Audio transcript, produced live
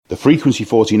The Frequency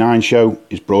 49 show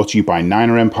is brought to you by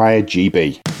Niner Empire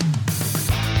GB.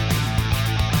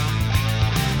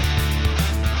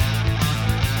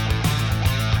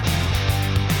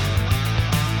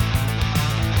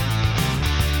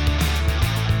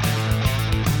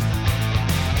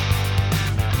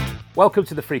 Welcome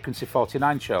to the Frequency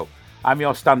 49 show. I'm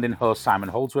your standing host, Simon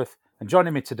Holdsworth, and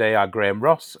joining me today are Graham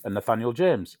Ross and Nathaniel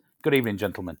James. Good evening,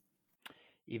 gentlemen.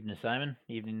 Evening, Simon.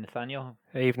 Evening, Nathaniel.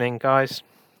 Evening, guys.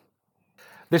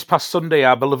 This past Sunday,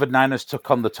 our beloved Niners took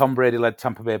on the Tom Brady-led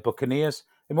Tampa Bay Buccaneers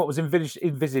in what was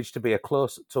envisaged to be a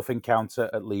close, tough encounter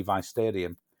at Levi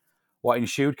Stadium. What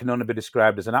ensued can only be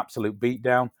described as an absolute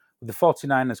beatdown, with the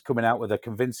 49ers coming out with a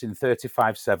convincing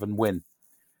 35-7 win.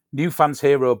 New fans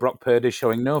hero Brock Purdy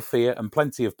showing no fear and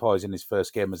plenty of poise in his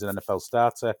first game as an NFL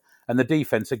starter, and the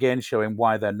defense again showing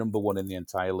why they're number one in the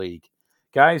entire league.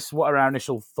 Guys, what are our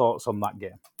initial thoughts on that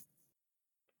game?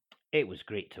 It was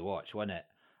great to watch, wasn't it?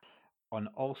 On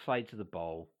all sides of the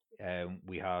ball,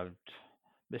 we had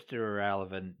Mr.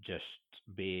 Irrelevant just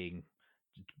being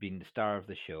the star of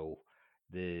the show,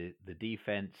 the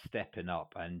defense stepping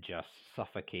up and just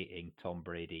suffocating Tom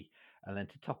Brady. And then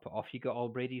to top it off, you got all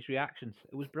Brady's reactions.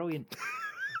 It was brilliant.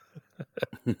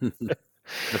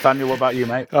 Nathaniel, what about you,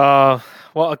 mate? Oh,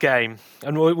 what a game.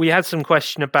 And we had some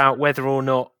question about whether or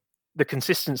not the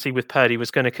consistency with Purdy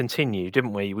was going to continue,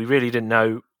 didn't we? We really didn't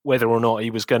know whether or not he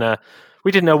was going to...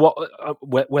 We didn't know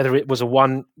whether it was a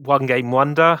one-game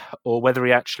wonder or whether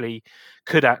he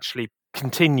could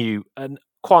continue. And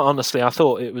quite honestly, I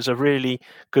thought it was a really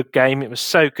good game. It was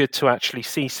so good to actually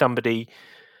see somebody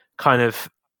kind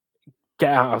of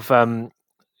get out of,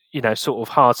 sort of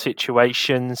hard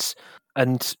situations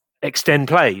and extend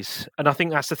plays. And I think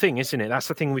that's the thing, isn't it? That's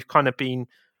the thing we've kind of been,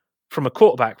 from a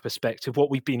quarterback perspective, what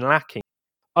we've been lacking.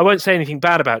 I won't say anything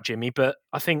bad about Jimmy, but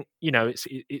I think,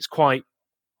 it's quite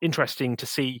interesting to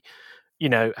see,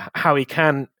 how he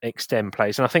can extend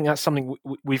plays. And I think that's something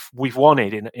we've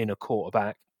wanted in a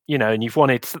quarterback, and you've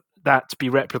wanted that to be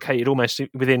replicated almost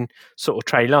within sort of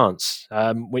Trey Lance,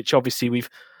 which obviously we've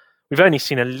only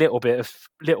seen a little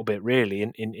bit really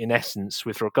in essence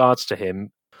with regards to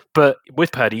him. But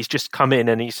with Purdy, he's just come in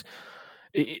and he's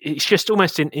just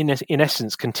almost in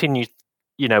essence continued,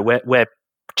 where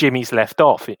Jimmy's left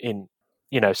off in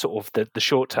sort of the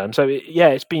short term. So it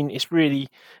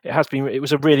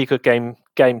was a really good game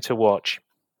to watch.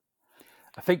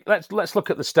 I think let's look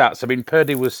at the stats. I mean,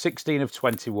 Purdy was 16 of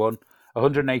 21,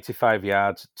 185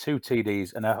 yards, 2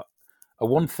 TDs, and a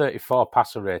 134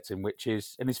 passer rating, which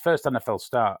is, in his first NFL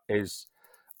start, is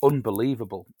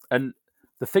unbelievable. And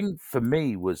the thing for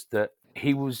me was that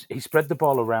he spread the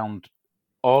ball around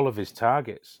all of his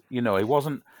targets. He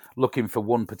wasn't looking for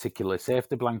one particular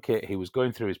safety blanket. He was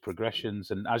going through his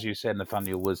progressions. And as you said,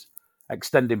 Nathaniel was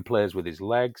extending plays with his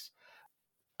legs.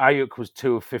 Ayuk was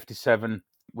 2 of 57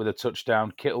 with a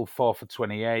touchdown. Kittle 4 for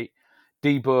 28.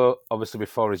 Debo, obviously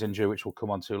before his injury, which we'll come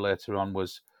on to later on,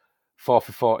 was 4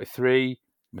 for 43.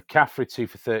 McCaffrey 2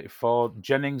 for 34.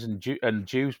 Jennings and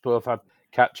Juice both had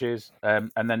catches.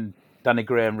 And then Danny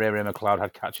Gray and Ray McLeod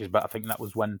had catches, but I think that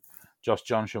was when Josh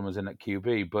Johnson was in at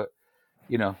QB. But,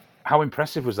 how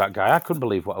impressive was that guy? I couldn't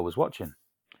believe what I was watching.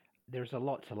 There's a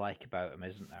lot to like about him,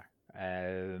 isn't there?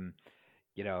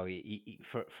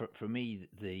 For me,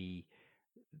 the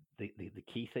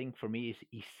key thing for me is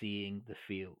he's seeing the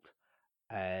field.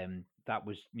 That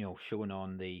was shown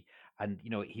on and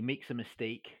he makes a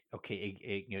mistake.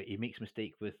 Okay, he makes a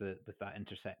mistake with that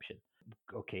interception.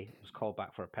 Okay, it was called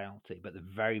back for a penalty, but the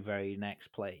very very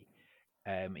next play,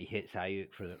 he hits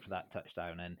Ayuk for that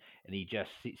touchdown, and he just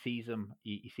sees him.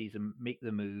 He sees him make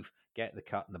the move, get the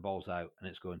cut, and the ball's out, and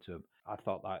it's going to him. I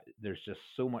thought that there's just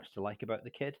so much to like about the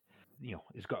kid.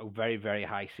 He's got a very very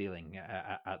high ceiling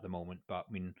at the moment, but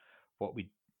I mean,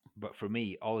 but for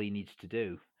me, all he needs to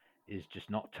do is just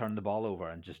not turn the ball over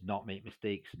and just not make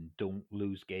mistakes and don't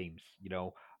lose games.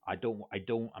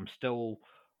 I'm still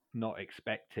not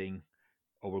expecting,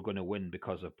 we're going to win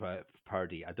because of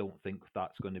Purdy. I don't think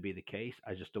that's going to be the case.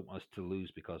 I just don't want us to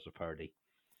lose because of Purdy.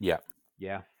 Yeah.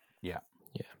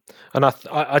 And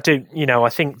I do, I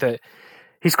think that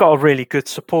he's got a really good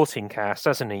supporting cast,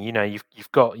 hasn't he?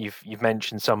 You've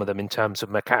mentioned some of them in terms of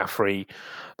McCaffrey,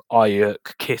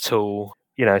 Ayuk, Kittle,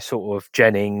 sort of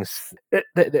Jennings.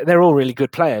 They're all really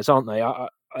good players, aren't they?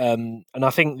 And I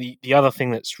think the other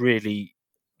thing that's really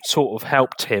sort of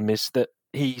helped him is that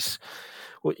he's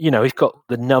got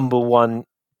the number one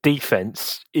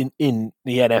defense in the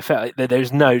NFL.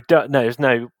 There's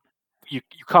no, you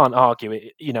can't argue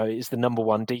it. It's the number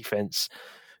one defense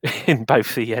in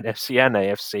both the NFC and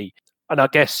AFC. And I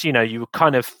guess, you were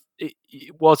kind of,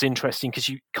 it was interesting because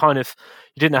you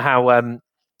didn't know how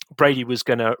Brady was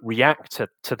going to react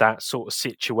to that sort of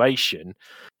situation.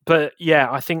 But yeah,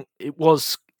 I think it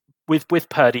was with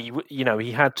Purdy,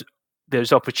 he had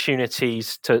those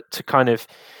opportunities to kind of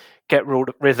get rid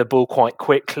of the ball quite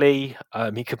quickly.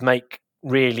 He could make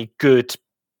really good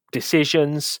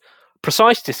decisions,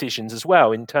 precise decisions as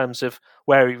well, in terms of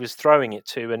where he was throwing it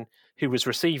to and who was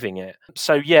receiving it.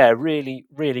 So yeah, really,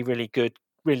 really, really good,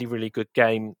 really good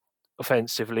game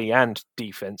offensively and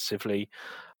defensively.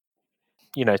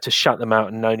 To shut them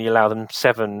out and only allow them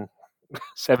seven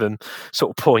sort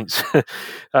of points.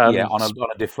 On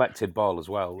a deflected ball as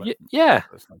well. Yeah.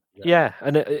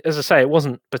 And as I say, it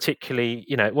wasn't particularly,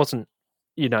 there was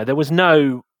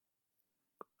no.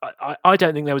 I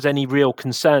don't think there was any real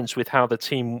concerns with how the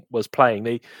team was playing.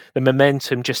 The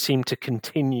momentum just seemed to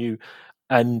continue,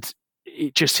 and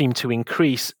it just seemed to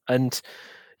increase. And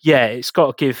yeah, it's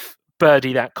got to give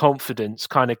Purdy that confidence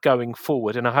kind of going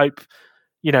forward. And I hope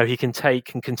he can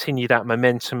take and continue that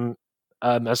momentum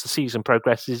as the season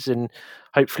progresses, and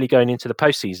hopefully going into the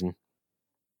postseason.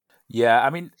 Yeah,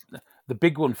 I mean, the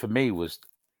big one for me was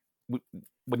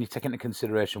when you take into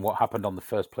consideration what happened on the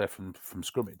first play from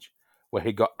scrimmage, where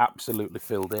he got absolutely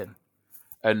filled in.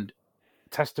 And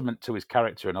testament to his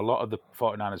character, and a lot of the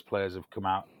 49ers players have come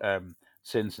out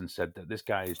since and said that this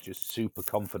guy is just super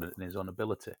confident in his own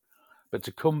ability. But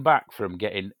to come back from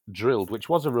getting drilled, which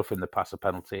was a rough in the passer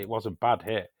penalty, it was a bad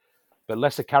hit, but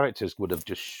lesser characters would have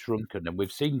just shrunken. And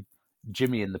we've seen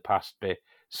Jimmy in the past be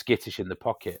skittish in the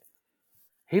pocket.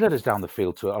 He led us down the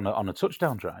field on a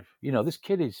touchdown drive. This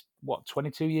kid is,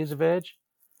 22 years of age?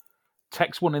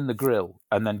 Takes one in the grill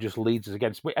and then just leads us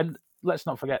against. And let's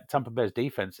not forget, Tampa Bay's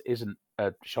defense isn't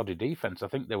a shoddy defense. I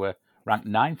think they were ranked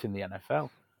 9th in the NFL.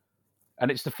 And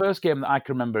it's the first game that I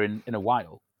can remember in a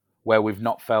while where we've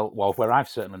not felt, where I've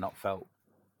certainly not felt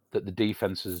that the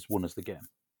defense has won us the game.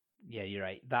 Yeah, you're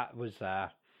right. That was,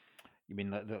 that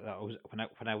was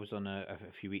when I was on a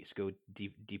few weeks ago.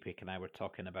 Deepak and I were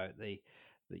talking about the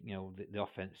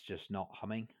offense just not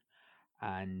humming,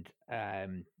 and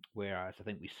whereas I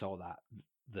think we saw that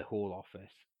the whole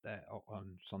office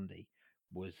on Sunday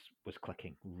was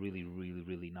clicking really, really,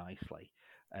 really nicely.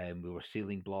 We were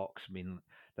sealing blocks. I mean,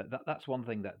 that's one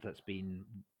thing that's been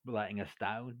letting us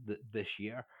down this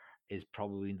year is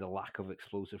probably the lack of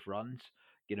explosive runs.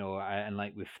 And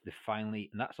like with the finally,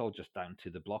 and that's all just down to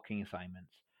the blocking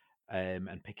assignments,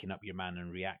 and picking up your man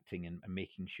and reacting and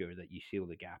making sure that you seal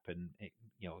the gap and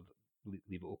leave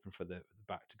it open for the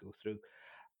back to go through.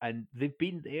 And they've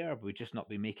been there, but we've just not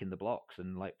been making the blocks.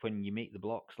 And like when you make the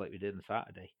blocks, like we did on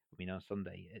Saturday, on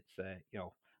Sunday, it's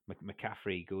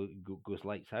McCaffrey goes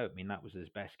lights out. I mean, that was his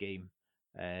best game.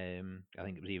 I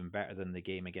think it was even better than the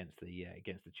game against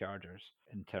the Chargers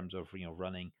in terms of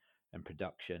running and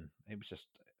production. It was just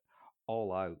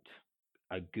all out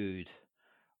a good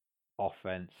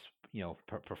offense,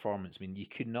 performance. I mean, you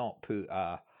could not put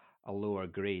a lower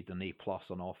grade than A+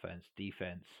 on offense.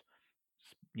 Defense,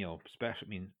 special. I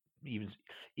mean,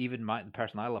 even the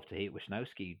person I love to hate,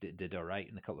 Wisnowski, did all right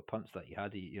in a couple of punts that he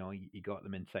had. He got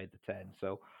them inside the 10.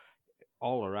 So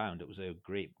all around, it was a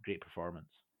great performance.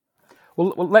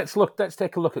 Well, let's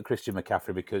take a look at Christian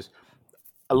McCaffrey, because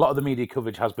a lot of the media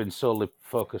coverage has been solely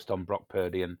focused on Brock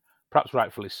Purdy, and perhaps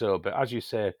rightfully so. But as you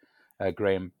say,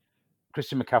 Graham,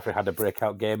 Christian McCaffrey had a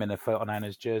breakout game in a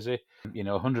 49ers jersey.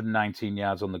 119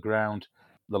 yards on the ground,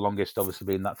 the longest obviously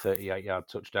being that 38-yard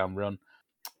touchdown run.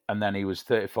 And then he was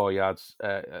 34 yards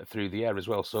through the air as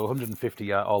well. So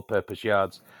 150 all-purpose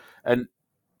yards. And,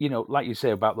 like you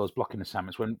say about those blocking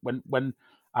assignments, when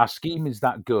our scheme is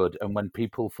that good and when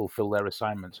people fulfill their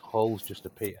assignments, holes just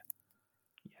appear.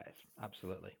 Yes,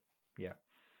 absolutely. Yeah.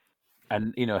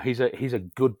 And, he's a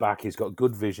good back. He's got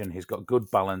good vision. He's got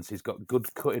good balance. He's got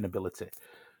good cutting ability.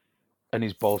 And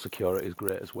his ball security is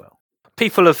great as well.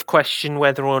 People have questioned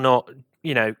whether or not,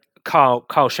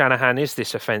 Kyle Shanahan is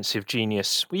this offensive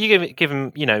genius. Well, you give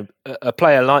him, a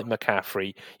player like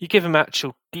McCaffrey, you give him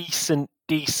actual decent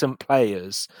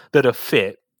players that are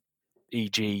fit,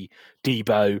 e.g.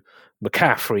 Debo,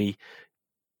 McCaffrey.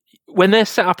 When they're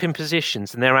set up in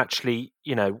positions and they're actually,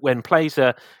 when plays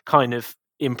are kind of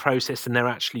in process and they're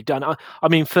actually done. I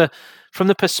mean, from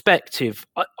the perspective,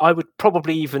 I would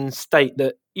probably even state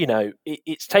that,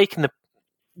 it's taken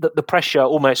the pressure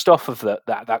almost off of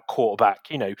that quarterback.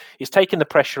 It's taken the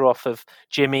pressure off of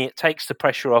Jimmy. It takes the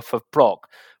pressure off of Brock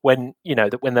when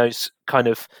when those kind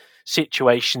of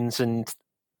situations and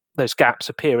those gaps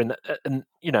appear, and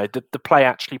the play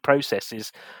actually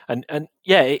processes. And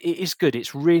yeah, it is good.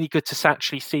 It's really good to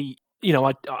actually see.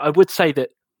 I would say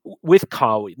that with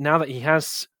Kyle, now that he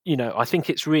has, I think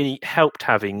it's really helped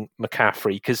having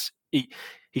McCaffrey, because he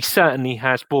certainly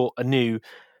has brought a new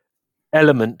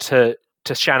element to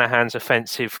Shanahan's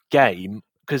offensive game,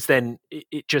 because then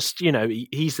it just,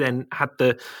 he's then had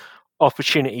the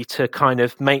opportunity to kind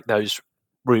of make those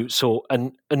routes,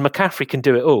 and McCaffrey can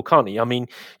do it all, can't he? I mean,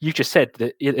 you just said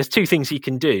that there's two things he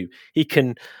can do. He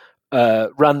can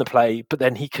run the play, but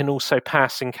then he can also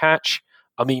pass and catch.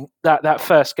 I mean, that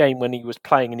first game when he was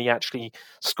playing and he actually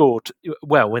scored,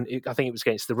 well, I think it was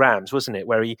against the Rams, wasn't it,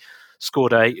 where he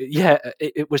scored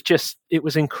it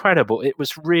was incredible. It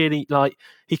was really like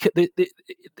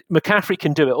McCaffrey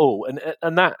can do it all,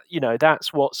 and that,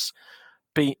 that's what's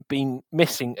been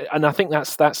missing. And I think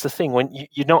that's the thing, when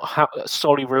you're not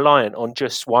solely reliant on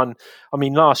just one. I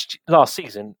mean, last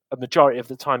season, a majority of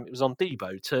the time it was on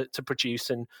Debo to produce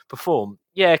and perform.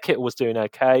 Yeah, Kittle was doing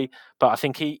okay, but I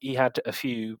think he had a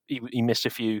few. He missed a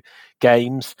few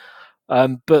games,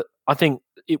 but I think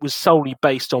it was solely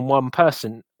based on one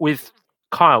person. With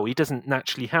Kyle, he doesn't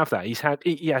naturally have that.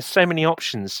 He has so many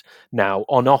options now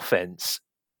on offense,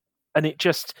 and it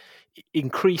just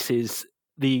increases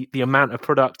the amount of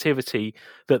productivity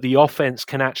that the offense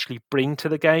can actually bring to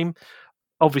the game.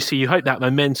 Obviously, you hope that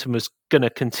momentum is going to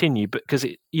continue, but because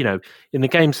in the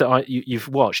games that you've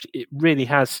watched, it really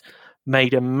has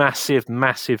made a massive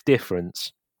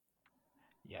difference.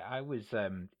 Yeah, I was.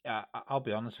 I'll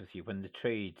be honest with you. When the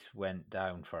trade went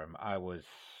down for him, I was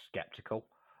skeptical.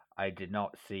 I did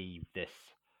not see this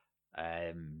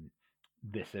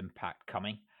impact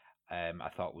coming. I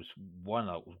thought it was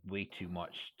way too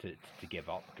much to give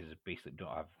up, because I basically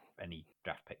don't have any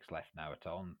draft picks left now at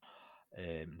all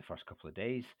in the first couple of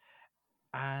days.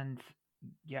 And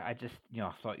yeah, I just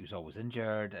I thought he was always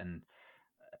injured, and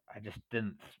I just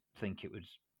didn't think it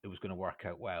was going to work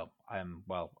out well. I'm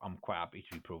quite happy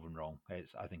to be proven wrong.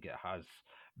 I think it has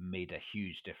made a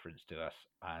huge difference to us,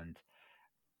 and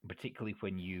particularly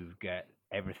when you get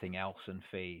everything else in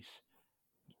phase,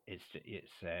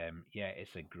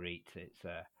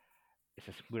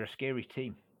 we're a scary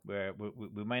team.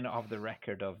 We might not have the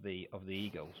record of the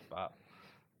Eagles, but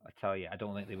I tell you, I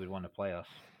don't think they would want to play us.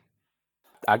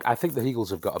 I think the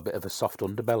Eagles have got a bit of a soft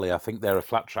underbelly. I think they're a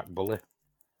flat track bully,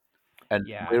 and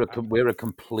we're a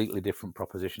completely different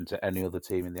proposition to any other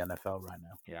team in the NFL right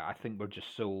now. Yeah, I think we're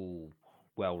just so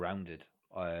well rounded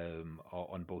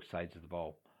on both sides of the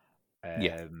ball.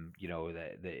 Yeah.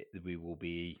 That we will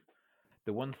be.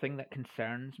 The one thing that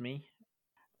concerns me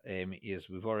is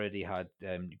we've already had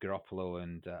Garoppolo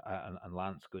and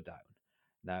Lance go down.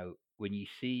 Now, when you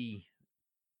see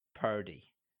Purdy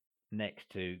next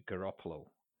to Garoppolo,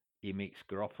 he makes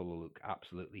Garoppolo look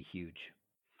absolutely huge.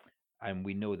 And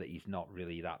we know that he's not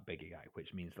really that big a guy,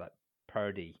 which means that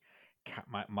Purdy,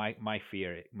 my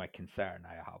fear, my concern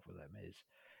I have with him is,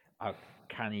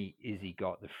 is he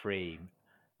got the frame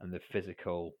and the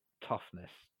physical toughness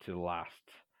to last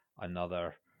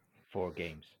another 4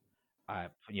 games,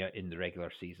 in the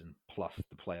regular season plus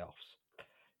the playoffs.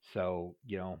 So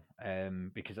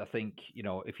because I think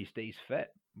if he stays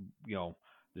fit,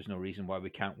 there's no reason why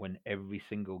we can't win every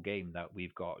single game that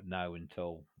we've got now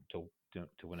until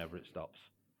to whenever it stops.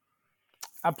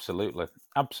 Absolutely.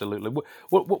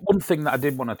 One thing that I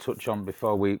did want to touch on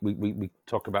before we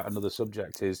talk about another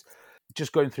subject is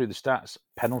just going through the stats.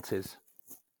 Penalties.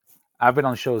 I've been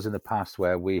on shows in the past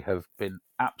where we have been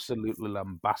absolutely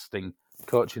lambasting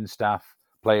coaching staff,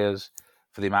 players,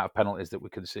 for the amount of penalties that we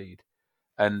concede.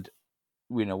 And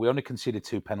we only conceded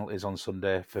 2 penalties on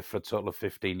Sunday for a total of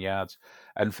 15 yards.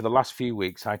 And for the last few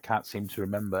weeks, I can't seem to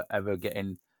remember ever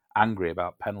getting angry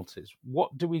about penalties.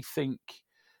 What do we think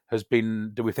has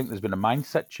been? Do we think there's been a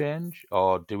mindset change,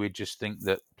 or do we just think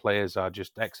that players are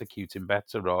just executing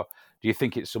better, or do you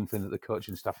think it's something that the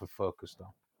coaching staff have focused on?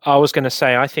 I was going to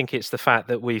say, I think it's the fact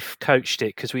that we've coached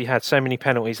it, because we had so many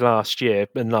penalties last year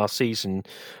and last season.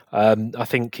 I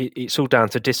think it's all down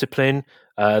to discipline,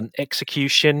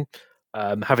 execution,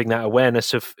 having that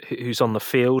awareness of who's on the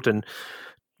field, and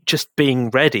just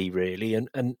being ready, really,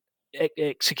 and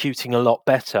executing a lot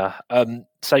better.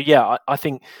 So yeah, I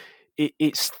think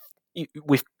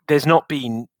there's not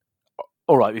been,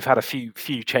 all right, we've had a few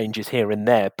changes here and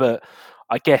there, but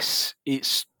I guess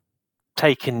it's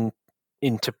taken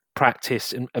into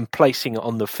practice and placing it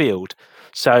on the field.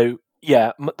 So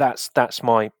yeah, that's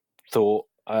my thought.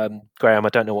 Graham, I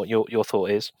don't know what your thought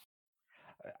is.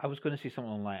 I was going to say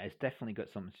something online. It's definitely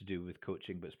got something to do with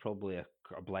coaching, but it's probably a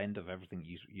blend of everything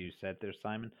you said there,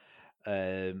 Simon.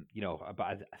 But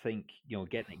I think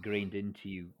getting it grained into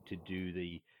you to do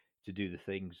the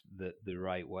things the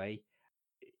right way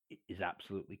is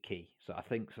absolutely key. So I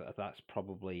think that's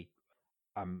probably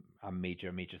a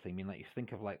major thing. I mean, like, you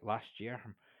think of like last year.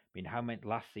 I mean,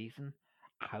 last season?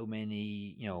 How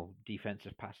many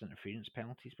defensive pass interference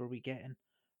penalties were we getting?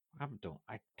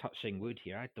 touching wood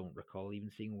here. I don't recall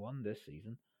even seeing one this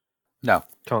season. No,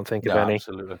 Can't think no, of any.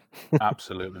 absolutely,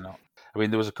 absolutely not. I mean,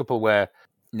 there was a couple where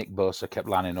Nick Bosa kept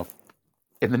lining up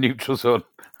in the neutral zone.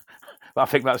 But I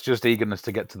think that's just eagerness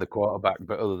to get to the quarterback.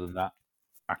 But other than that,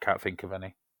 I can't think of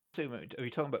any. So, are we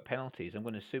talking about penalties? I'm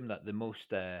going to assume that the most,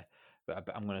 but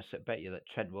I'm going to bet you that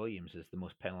Trent Williams is the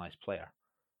most penalised player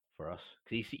for us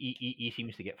because he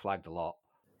seems to get flagged a lot.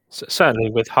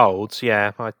 Certainly with holds,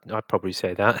 yeah, I'd probably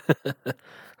say that.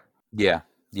 Yeah,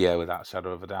 without a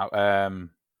shadow of a doubt.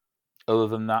 Other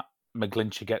than that,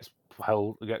 McGlinchey gets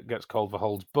called for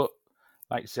holds, but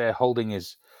like I say, holding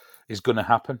is going to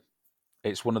happen.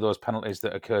 It's one of those penalties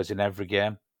that occurs in every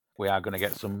game. We are going to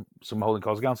get some holding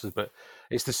calls against us, but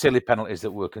it's the silly penalties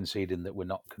that we're conceding that we're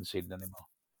not conceding anymore.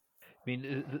 I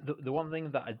mean, the one thing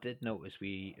that I did notice,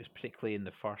 particularly in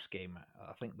the first game,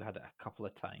 I think we had it a couple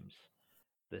of times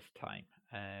this time.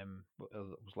 It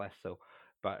was less so,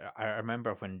 but I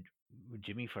remember when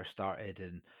Jimmy first started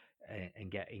and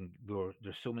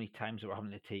there's so many times that we're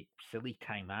having to take silly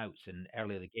timeouts in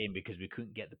early in the game because we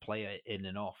couldn't get the player in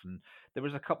and off, and there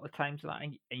was a couple of times that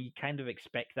and you kind of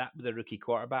expect that with a rookie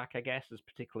quarterback, I guess, is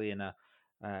particularly in a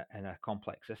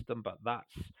complex system, but that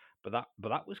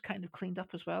was kind of cleaned up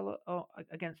as well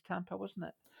against Tampa, wasn't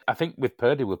it? I think with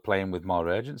Purdy, we're playing with more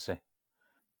urgency.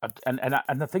 And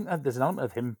I think that there's an element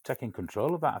of him taking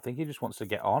control of that. I think he just wants to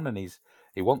get on, and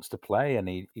he wants to play, and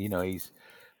he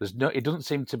doesn't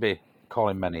seem to be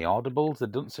calling many audibles. There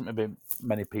doesn't seem to be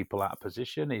many people out of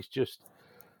position. He's just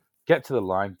get to the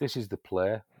line. This is the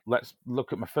play. Let's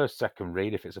look at my first, second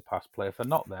read. If it's a pass play, if they're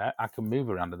not there, I can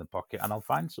move around in the pocket and I'll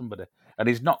find somebody. And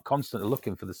he's not constantly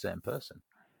looking for the same person.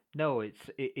 No,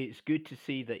 it's good to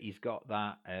see that he's got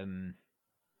that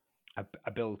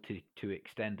ability to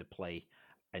extend the play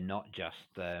and not just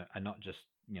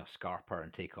scarper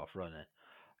and take off running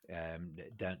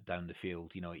down the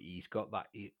field. He's got that.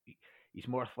 He's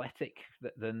more athletic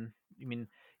than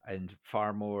and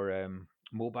far more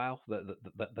mobile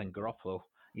than Garoppolo.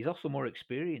 He's also more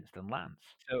experienced than Lance.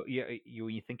 So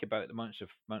when you think about the amount of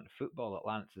football that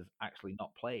Lance has actually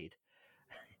not played,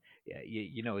 yeah,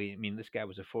 this guy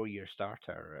was a 4-year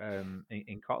starter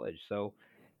in college, so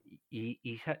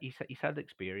he's had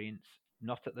experience,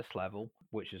 not at this level,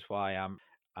 which is why I'm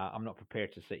not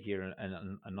prepared to sit here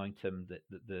and anoint him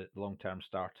the long term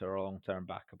starter or long term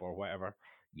backup or whatever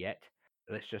yet.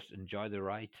 Let's just enjoy the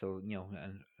ride till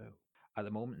and at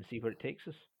the moment and see where it takes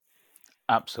us.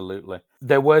 Absolutely.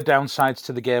 There were downsides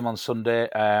to the game on Sunday.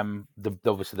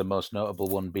 Obviously, the most notable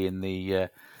one being the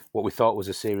what we thought was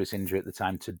a serious injury at the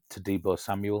time to Deebo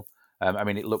Samuel.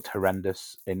 It looked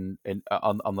horrendous in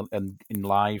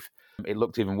live. It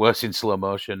looked even worse in slow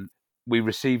motion. We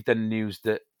received then news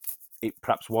that it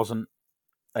perhaps wasn't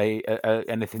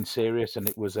anything serious, and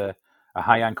it was a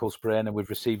high ankle sprain. And we've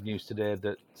received news today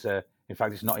that in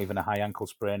fact it's not even a high ankle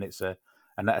sprain; it's a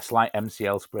slight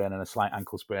MCL sprain and a slight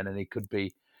ankle sprain, and he could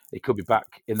be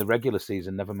back in the regular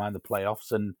season, never mind the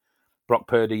playoffs. And Brock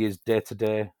Purdy is day to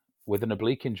day with an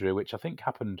oblique injury, which I think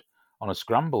happened on a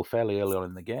scramble fairly early on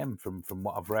in the game, from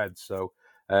what I've read. So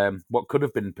what could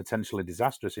have been potentially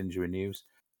disastrous injury news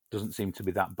doesn't seem to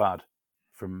be that bad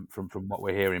from what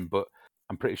we're hearing. But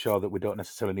I'm pretty sure that we don't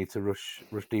necessarily need to rush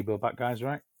Deebo back, guys,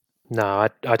 right? No,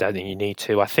 I don't think you need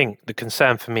to. I think the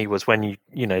concern for me was when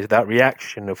that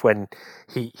reaction of when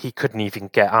he couldn't even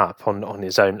get up on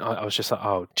his own. I was just like,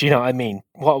 oh, do you know what I mean?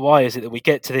 Why is it that we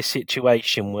get to this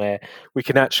situation where we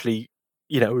can actually,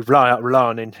 rely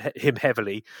on him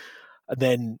heavily, and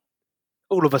then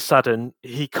all of a sudden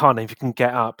he can't even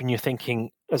get up, and you're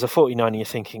thinking, as a 49er, you're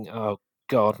thinking, oh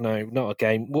God, no, not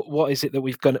again. What is it that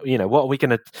we've got? What are we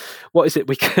going to? What is it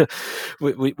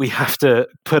we have to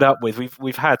put up with?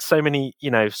 We've had so many,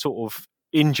 sort of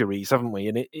injuries, haven't we?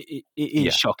 And it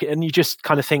is shocking. And you just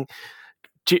kind of think,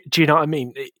 do you know what I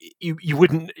mean? You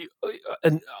wouldn't,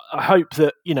 and I hope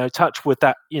that touch wood,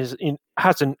 that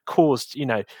hasn't caused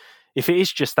if it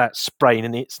is just that sprain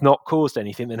and it's not caused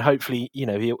anything, then hopefully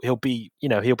he'll be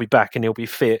back and he'll be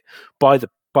fit by the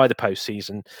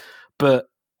postseason. But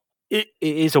it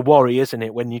is a worry, isn't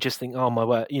it, when you just think, oh my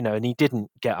word, and he didn't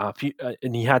get up,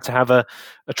 and he had to have a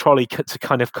trolley to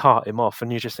kind of cart him off,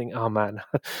 and you just think, oh man.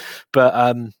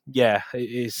 But yeah, it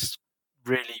is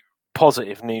really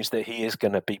positive news that he is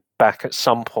going to be back at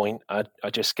some point. I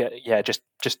just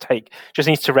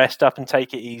needs to rest up and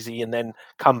take it easy, and then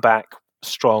come back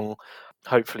strong,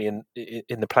 hopefully in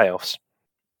the playoffs.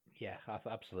 Yeah,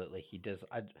 absolutely, he does.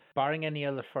 Barring any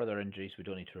other further injuries, we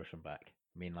don't need to rush him back.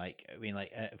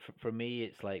 For me,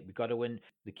 it's like we got to win.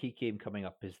 The key game coming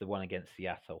up is the one against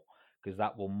Seattle, because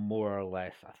that will more or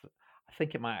less, I I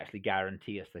think it might actually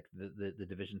guarantee us the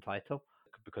division title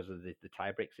because of the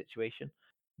tiebreak situation.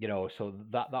 So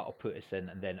that'll put us in,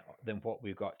 and then what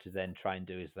we've got to then try and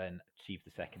do is then achieve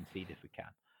the second seed if we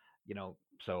can.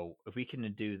 So if we can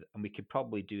and we could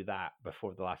probably do that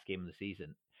before the last game of the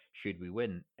season, should we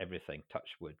win everything, touch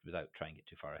wood, without trying to get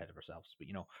too far ahead of ourselves.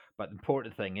 But the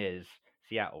important thing is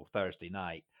Seattle Thursday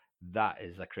night. That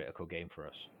is a critical game for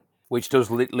us. Which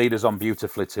does lead us on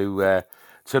beautifully to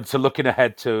looking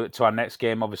ahead to our next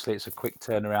game. Obviously, it's a quick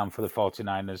turnaround for the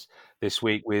 49ers this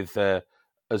week with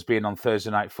us being on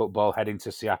Thursday Night Football, heading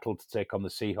to Seattle to take on the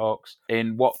Seahawks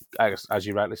in what, as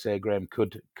you rightly say, Graham,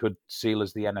 could seal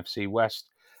us the NFC West.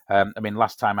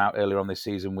 Last time out earlier on this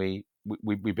season, we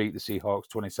beat the Seahawks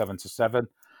 27-7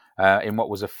 in what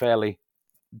was a fairly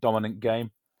dominant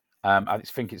game. I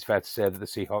think it's fair to say that the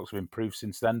Seahawks have improved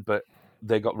since then, but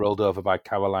they got rolled over by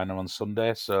Carolina on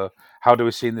Sunday. So how do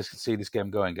we see this game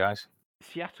going, guys?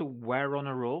 Seattle were on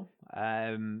a roll, but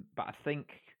I think,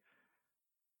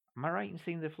 am I right in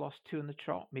saying they've lost 2 on the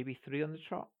trot, maybe 3 on the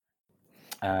trot?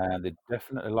 They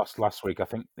definitely lost last week. I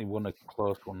think they won a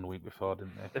close one the week before,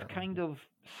 didn't they? They've kind of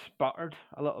sputtered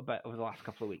a little bit over the last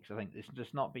couple of weeks. I think it's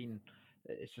just not been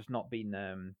as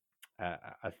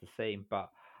the same.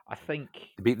 But I think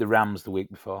they beat the Rams the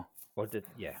week before. Well,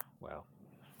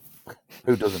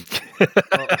 who doesn't?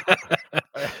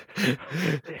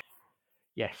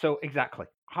 Yeah, so exactly.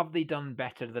 Have they done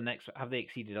better than have they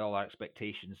exceeded all our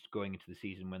expectations going into the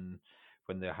season when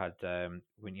they had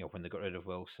when they got rid of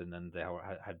Wilson and they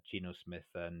had Geno Smith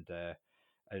and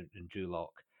Drew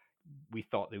Lock? We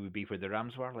thought they would be where the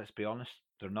Rams were. Let's be honest,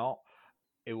 they're not.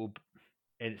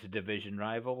 It's a division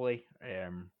rivalry.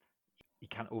 You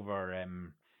can't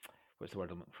what's the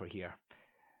word I'm looking for here?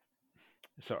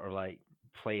 Sort of like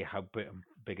play how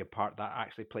big a part that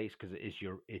actually plays, because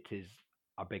it is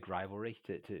a big rivalry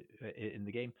to in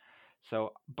the game.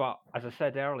 So, but as I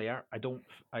said earlier, I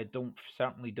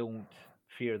certainly don't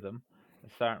fear them. I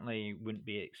certainly wouldn't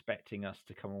be expecting us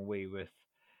to come away with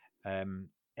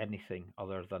anything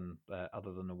other than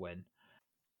a win.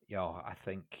 I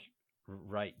think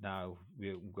right now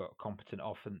we've got a competent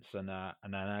offense and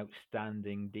an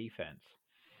outstanding defense.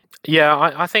 Yeah,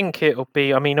 I think it'll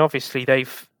be. I mean, obviously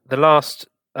the last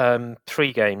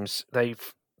 3 games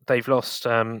they've lost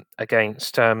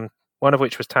against one of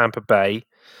which was Tampa Bay.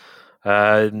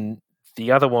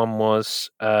 The other one was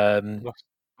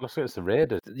lost against the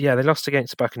Raiders. Yeah, they lost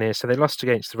against the Buccaneers. So they lost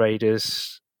against the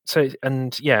Raiders. So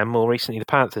more recently the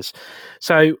Panthers.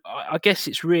 So I guess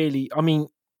it's really. I mean,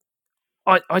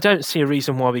 I don't see a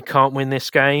reason why we can't win this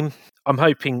game. I'm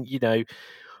hoping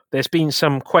there's been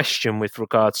some question with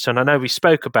regards to, and I know we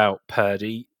spoke about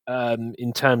Purdy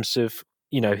in terms of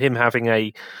him having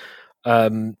a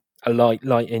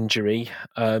light injury.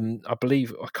 I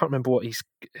believe I can't remember what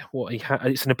he had.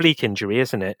 It's an oblique injury,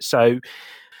 isn't it? So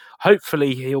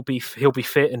hopefully he'll be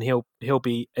fit and he'll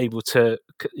be able to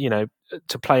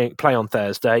to play on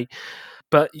Thursday.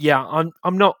 But yeah,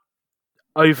 I'm not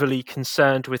overly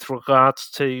concerned with regards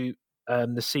to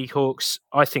the Seahawks.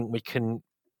 I think we can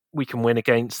win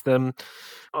against them.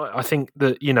 I think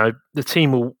that the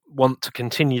team will want to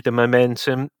continue the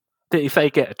momentum. If they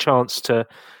get a chance to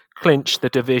clinch the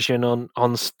division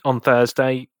on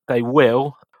Thursday, they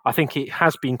will. I think it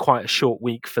has been quite a short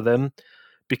week for them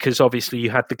because obviously you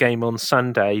had the game on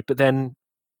Sunday, but then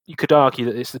you could argue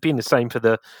that it's been the same for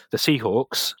the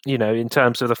Seahawks. In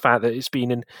terms of the fact that it's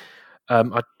been in.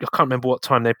 I can't remember what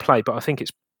time they played, but I think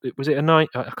was it a night?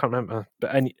 I can't remember.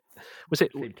 But was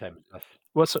it? Same time as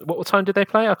us. What time did they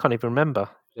play? I can't even remember.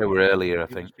 They were earlier, I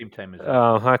think. Same time as us.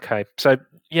 Oh, okay. So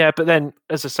yeah, but then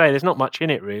as I say, there's not much in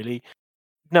it really.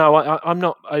 No, I'm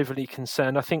not overly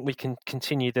concerned. I think we can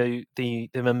continue the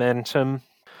momentum.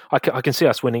 I can see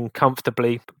us winning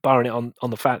comfortably, barring it on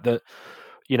the fact that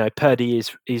Purdy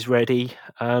is ready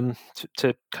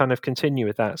to kind of continue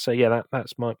with that. So yeah,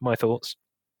 that's my thoughts.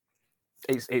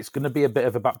 It's going to be a bit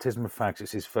of a baptism of fire.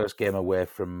 It's his first game away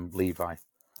from Levi,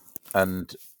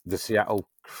 and the Seattle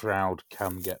crowd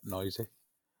can get noisy.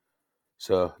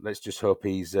 So let's just hope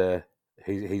he's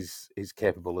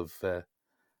capable of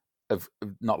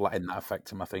not letting that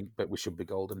affect him. I think, but we should be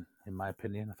golden, in my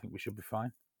opinion. I think we should be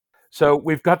fine. So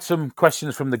we've got some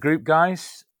questions from the group,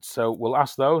 guys. So we'll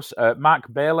ask those.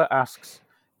 Mark Baylor asks,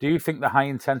 do you think the high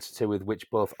intensity with which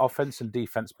both offense and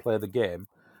defense play the game,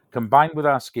 combined with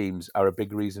our schemes, are a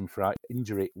big reason for our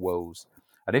injury woes?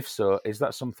 And if so, is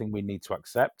that something we need to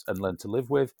accept and learn to live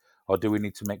with, or do we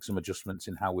need to make some adjustments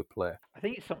in how we play? I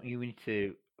think it's something you need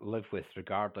to live with,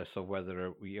 regardless of whether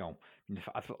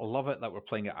I love it that we're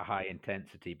playing at a high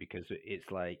intensity, because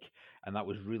it's like, and that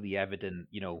was really evident,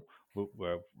 what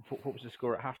was the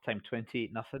score at halftime?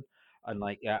 28-0. And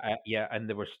like and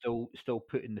they were still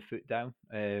putting the foot down,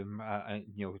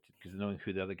 because knowing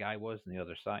who the other guy was on the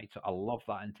other side. So I love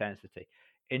that intensity.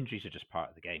 Injuries are just part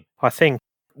of the game. I think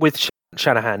with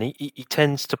Shanahan, he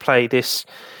tends to play this.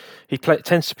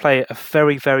 Tends to play a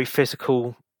very, very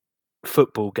physical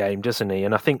football game, doesn't he?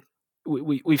 And I think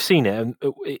we've seen it, and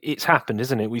it's happened,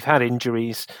 isn't it? We've had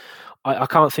injuries. I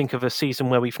can't think of a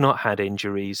season where we've not had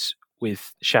injuries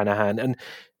with Shanahan, and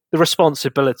the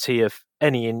responsibility of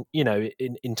any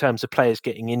in terms of players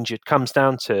getting injured comes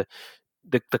down to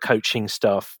the coaching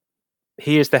staff.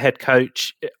 He is the head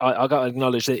coach. I got to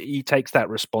acknowledge that he takes that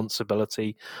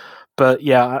responsibility. But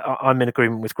yeah, I'm in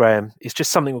agreement with Graham. It's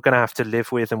just something we're going to have to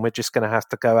live with, and we're just going to have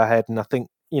to go ahead. And I think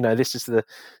this is the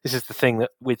thing that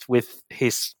with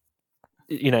his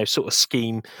sort of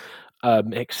scheme,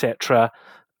 etc.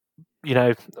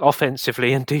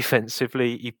 Offensively and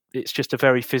defensively, it's just a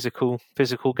very physical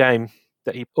game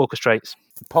that he orchestrates.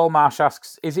 Paul Marsh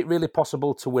asks, is it really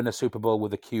possible to win a Super Bowl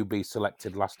with a QB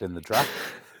selected last in the draft?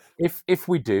 If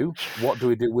we do, what do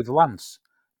we do with Lance?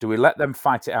 Do we let them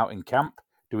fight it out in camp?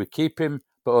 Do we keep him,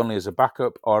 but only as a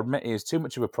backup, or admit he is too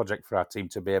much of a project for our team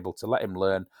to be able to let him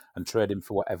learn and trade him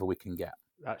for whatever we can get?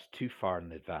 That's too far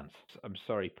in advance. I'm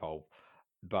sorry, Paul,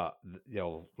 but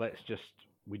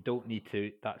we don't need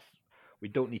to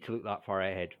look that far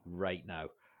ahead right now.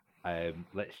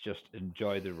 Let's just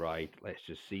enjoy the ride. Let's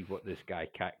just see what this guy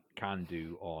can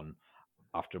do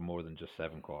after more than just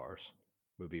 7 quarters.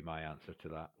 Would be my answer to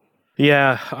that.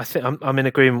 Yeah, I think I'm in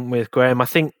agreement with Graham. I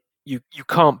think you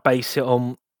can't base it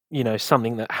on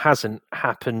something that hasn't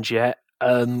happened yet.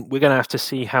 We're going to have to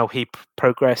see how he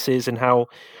progresses and how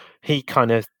he kind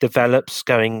of develops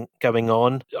going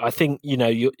on. I think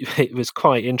it was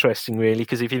quite interesting, really,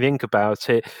 because if you think about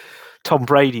it, Tom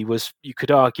Brady was, you could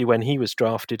argue, when he was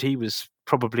drafted, he was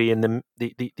probably in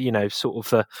the sort of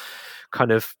the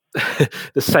kind of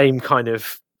the same kind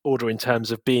of order in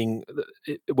terms of being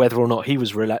whether or not he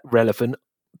was relevant.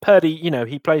 Purdy,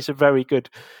 he plays a very good,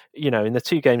 in the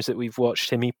 2 games that we've watched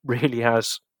him, he really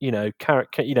has,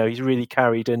 he's really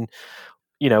carried and,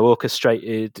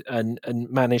 orchestrated and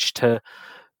managed to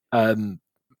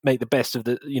make the best of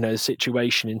the,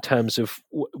 situation in terms of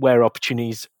where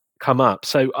opportunities come up.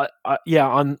 So I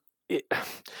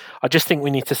just think we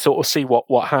need to sort of see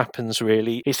what happens,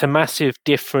 really. It's a massive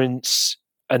difference.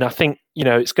 And I think,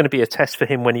 it's going to be a test for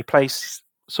him when he plays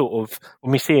sort of,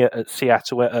 when we see it at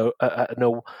Seattle at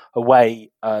an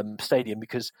away stadium,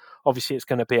 because obviously it's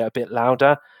going to be a bit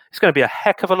louder. It's going to be a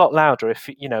heck of a lot louder if,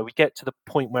 we get to the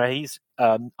point where he's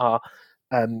our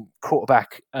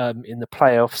quarterback in the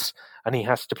playoffs and he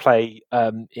has to play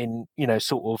in,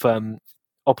 sort of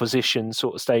opposition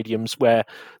sort of stadiums where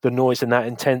the noise and that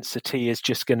intensity is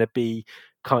just going to be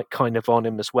kind of on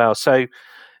him as well. So,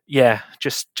 yeah,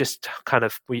 just kind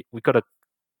of we've got to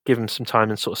give him some time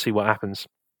and sort of see what happens.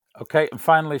 Okay, and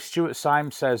finally, Stuart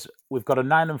Syme says, we've got a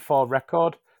 9-4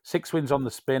 record, 6 wins on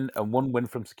the spin and 1 win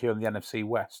from securing the NFC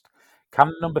West.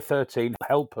 Can number 13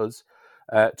 help us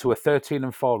to a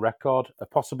 13-4 record, a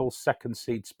possible 2nd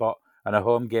seed spot, and a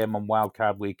home game on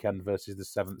wildcard weekend versus the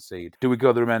 7th seed? Do we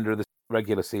go the remainder of the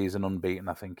regular season unbeaten,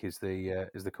 I think is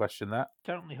the question there.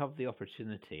 Certainly have the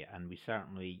opportunity, and we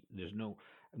certainly,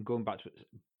 I'm going back to it,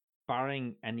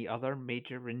 barring any other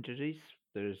major injuries,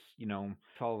 there's,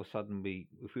 if all of a sudden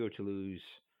if we were to lose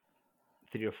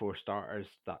 3 or 4 starters,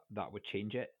 that would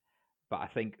change it. But I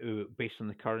think based on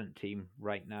the current team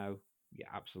right now, yeah,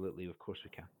 absolutely, of course we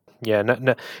can. Yeah,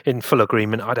 no, in full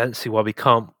agreement. I don't see why we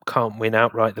can't win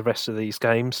outright the rest of these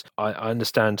games. I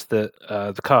understand that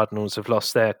the Cardinals have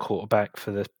lost their quarterback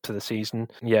for the season.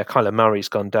 Yeah, Kyler Murray's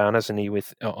gone down, hasn't he?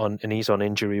 And he's on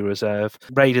injury reserve.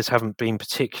 Raiders haven't been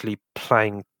particularly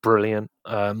playing brilliant.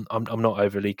 I'm not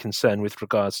overly concerned with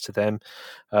regards to them.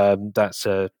 That's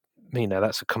a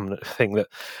common thing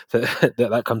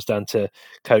that comes down to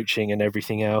coaching and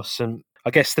everything else. And I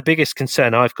guess the biggest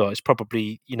concern I've got is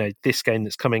probably, this game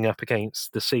that's coming up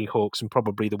against the Seahawks and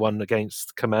probably the one against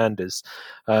the Commanders,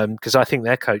 because I think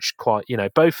they're coached quite,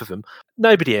 both of them.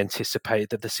 Nobody anticipated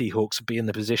that the Seahawks would be in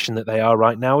the position that they are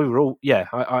right now. We were all,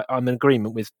 I'm in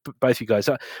agreement with both you guys.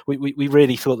 We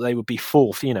really thought they would be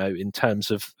 4th, in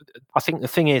terms of, I think the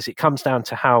thing is, it comes down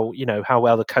to how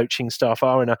well the coaching staff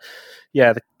are. And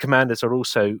the Commanders are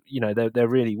also, they're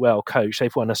really well coached.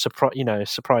 They've won a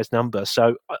surprise number.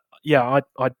 So,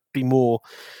 I'd be more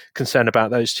concerned about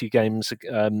those 2 games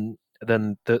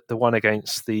than the one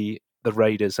against the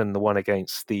Raiders and the one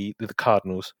against the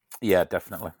Cardinals. Yeah,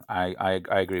 definitely. I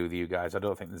agree with you guys. I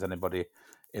don't think there's anybody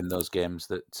in those games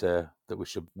that we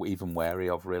should even wary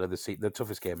of. Really, the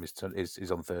toughest game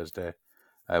is on Thursday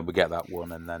we get that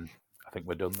one, and then I think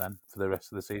we're done then for the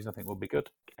rest of the season. I think we'll be good.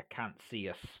 I can't see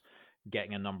us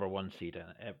getting a number one seed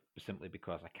in it, simply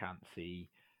because I can't see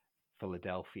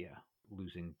Philadelphia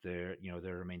losing their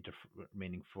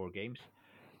remaining 4 games,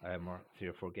 or 3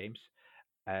 or 4 games.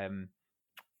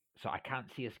 So I can't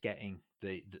see us getting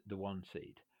the 1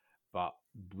 seed, but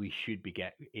we should be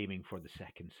aiming for the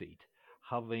 2nd seed.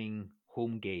 Having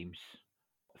home games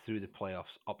through the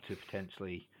playoffs up to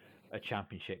potentially a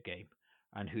championship game,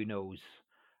 and who knows?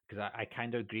 Because I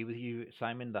kind of agree with you,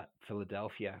 Simon, that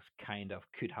Philadelphia kind of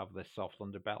could have this soft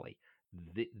underbelly.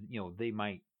 They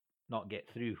might not get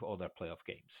through all their playoff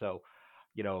games. So,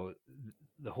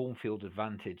 the home field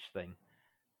advantage thing,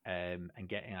 and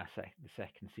getting the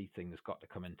 2nd seed thing has got to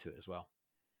come into it as well.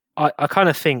 I kind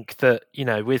of think that,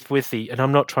 with the, and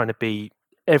I'm not trying to be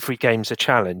every game's a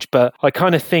challenge, but I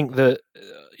kind of think that,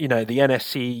 the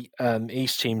NFC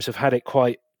East teams have had it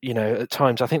quite, at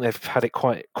times I think they've had it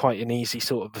quite an easy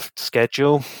sort of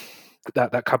schedule.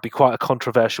 That could be quite a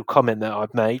controversial comment that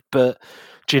I've made, but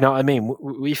do you know what I mean?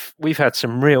 We've had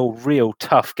some real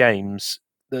tough games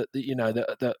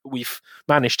that we've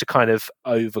managed to kind of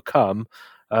overcome.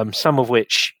 Some of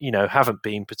which haven't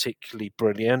been particularly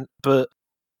brilliant, but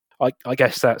I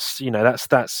guess that's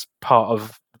that's part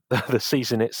of the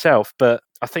season itself. But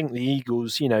I think the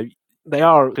Eagles, they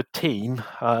are a good team.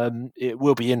 It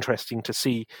will be interesting to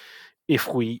see if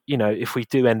we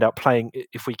do end up playing,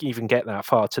 if we even get that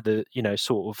far to the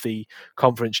sort of the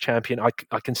conference champion.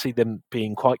 I can see them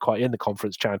being quite in the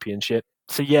conference championship.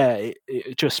 So yeah,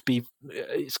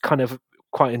 it's kind of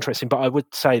quite interesting. But I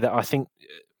would say that I think,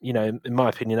 in my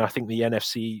opinion, I think the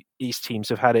NFC East teams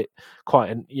have had it quite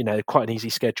an easy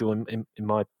schedule in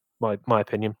my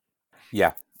opinion.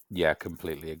 Yeah,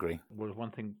 completely agree. Well,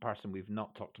 one person we've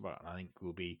not talked about, and I think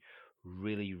will be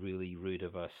really, really rude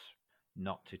of us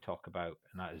not to talk about,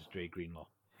 and that is Dre Greenlaw.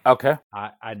 Okay.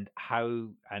 And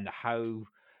how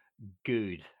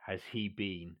good has he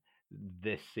been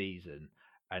this season,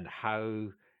 and how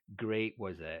great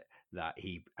was it that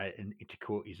he, and to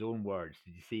quote his own words,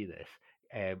 did you see this?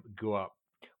 Go up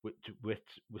with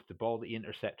the ball that he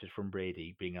intercepted from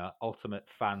Brady, being an ultimate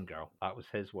fangirl. That was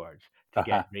his words, to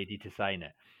get Brady to sign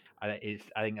it. And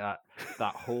I think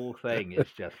that whole thing is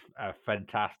just a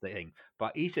fantastic thing.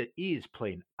 But he is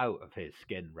playing out of his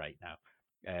skin right now,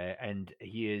 and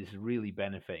he is really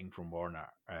benefiting from Warner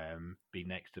being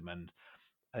next to him. And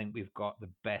I think we've got the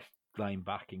best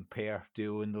linebacking pair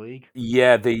duo in the league.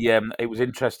 Yeah, it was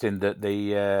interesting that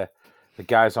the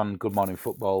guys on Good Morning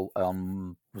Football,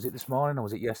 was it this morning or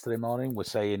was it yesterday morning, were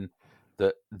saying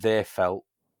that they felt,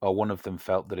 or one of them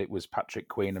felt, that it was Patrick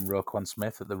Queen and Roquan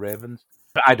Smith at the Ravens.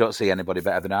 But I don't see anybody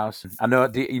better than ours. I know,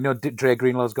 Dre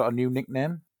Greenlaw's got a new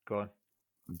nickname? Go on.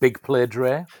 Big Play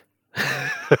Dre.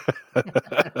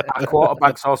 Our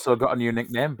quarterback's also got a new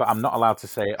nickname, but I'm not allowed to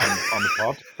say it on the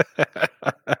pod.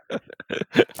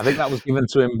 I think that was given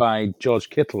to him by George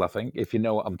Kittle, I think. If you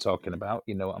know what I'm talking about,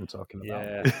 you know what I'm talking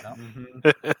about.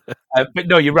 Yeah. But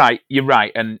no, you're right.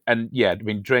 And yeah, I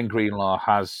mean, Dre Greenlaw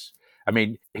has, I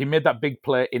mean, he made that big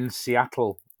play in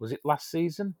Seattle. Was it last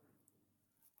season?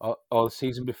 Or the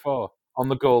season before? On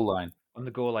the goal line. On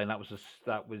the goal line, that was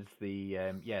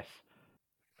the yes.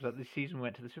 Was that the season we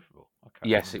went to the Super Bowl?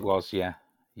 Yes, it was. Yeah.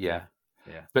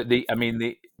 But the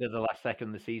last second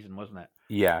of the season, wasn't it?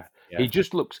 Yeah. He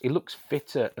just looks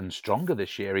fitter and stronger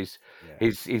this year.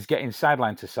 He's getting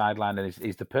sideline to sideline, and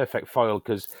he's the perfect foil,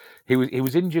 because he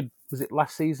was injured. Was it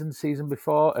last season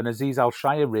before? And Aziz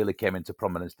Al-Shire really came into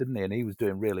prominence, didn't he? And he was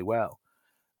doing really well.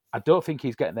 I don't think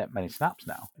he's getting that many snaps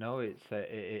now. No, it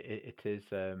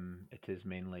is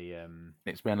mainly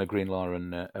it's mainly Greenlaw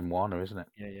and Warner, isn't it?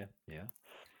 Yeah.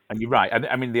 And you're right.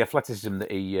 I mean, the athleticism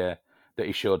that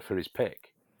he showed for his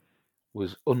pick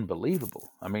was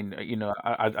unbelievable. I mean,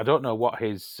 I don't know what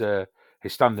his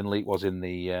standing leap was in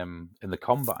the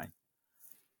combine,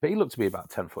 but he looked to be about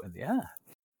 10 foot in the air.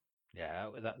 Yeah,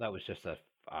 that was just a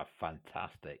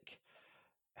fantastic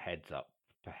heads up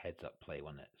play,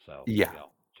 wasn't it? So yeah,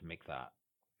 to make that.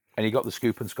 And he got the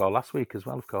scoop and score last week as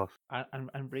well, of course.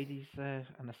 And Brady's and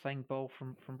a signed ball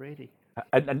from Brady.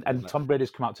 And Tom Brady's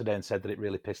come out today and said that it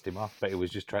really pissed him off, but he was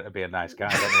just trying to be a nice guy.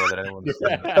 I don't know whether anyone's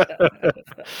seen it.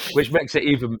 Which makes it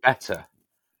even better.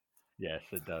 Yes,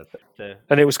 it does.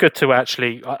 And it was good to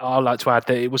actually, I'd like to add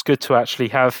that it was good to actually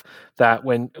have that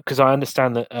because I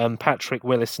understand that Patrick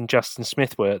Willis and Justin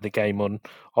Smith were at the game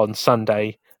on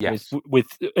Sunday. Yes.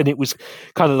 And it was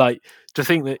kind of like to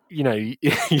think that,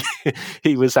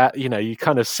 he was at, you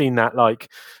kind of seen that like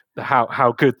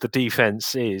how good the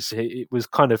defense is. It was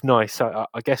kind of nice. I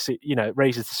guess it it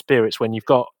raises the spirits when you've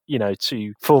got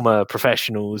two former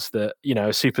professionals that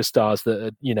are superstars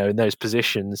that are in those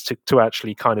positions to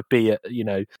actually kind of be at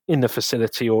in the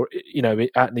facility or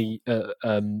at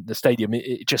the stadium.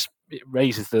 It just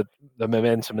raises the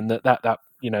momentum and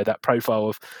that profile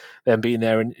of them being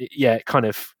there, and it kind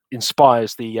of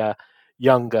inspires the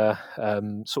younger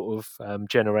sort of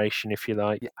generation, if you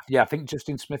like. Yeah, I think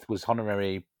Justin Smith was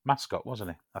honorary mascot,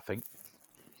 wasn't he? I think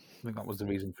that was the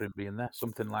reason for him being there,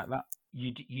 something like that.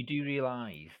 You do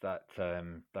realise that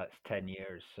that's 10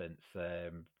 years since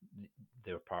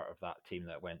they were part of that team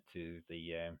that went to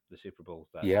the Super Bowl.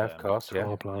 That, of course. Yeah.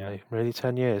 Oh, blimey. Really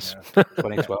 10 years? Yeah.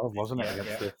 2012, wasn't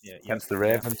it? Against the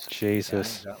Ravens.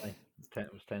 Jesus. Yeah, exactly.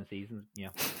 It was 10 seasons. Yeah.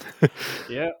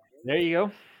 Yeah. There you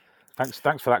go. Thanks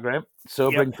for that, Graham.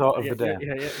 Sobering thought of the day.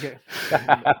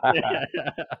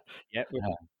 Yeah.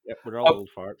 We're all old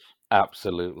farts.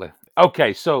 Absolutely.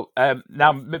 Okay, so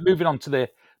now moving on to the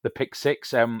pick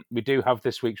six. We do have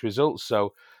this week's results.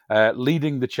 So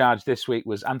leading the charge this week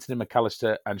was Anthony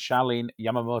McAllister and Charlene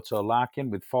Yamamoto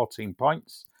Larkin with 14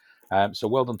 points. So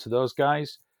well done to those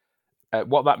guys.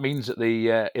 What that means at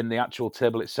in the actual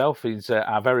table itself is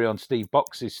our very own Steve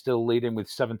Box is still leading with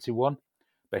 71.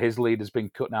 But his lead has been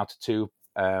cut now to 2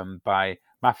 by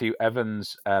Matthew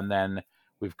Evans, and then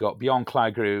we've got Bjorn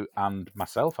Kleigru and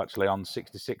myself actually on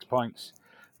 66 points.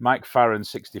 Mike Farron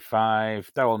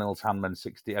 65, Darryl Nils-Hanman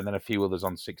 60, and then a few others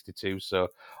on 62. So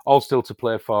all still to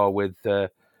play for with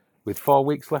 4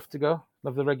 weeks left to go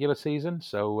of the regular season.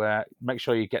 So make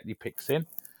sure you get your picks in.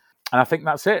 And I think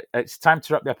that's it. It's time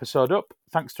to wrap the episode up.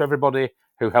 Thanks to everybody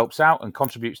who helps out and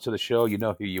contributes to the show. You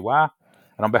know who you are.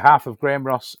 And on behalf of Graham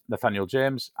Ross, Nathaniel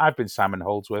James, I've been Simon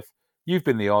Holdsworth, you've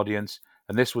been the audience,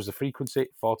 and this was the Frequency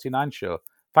 49 show.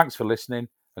 Thanks for listening,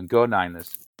 and go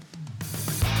Niners.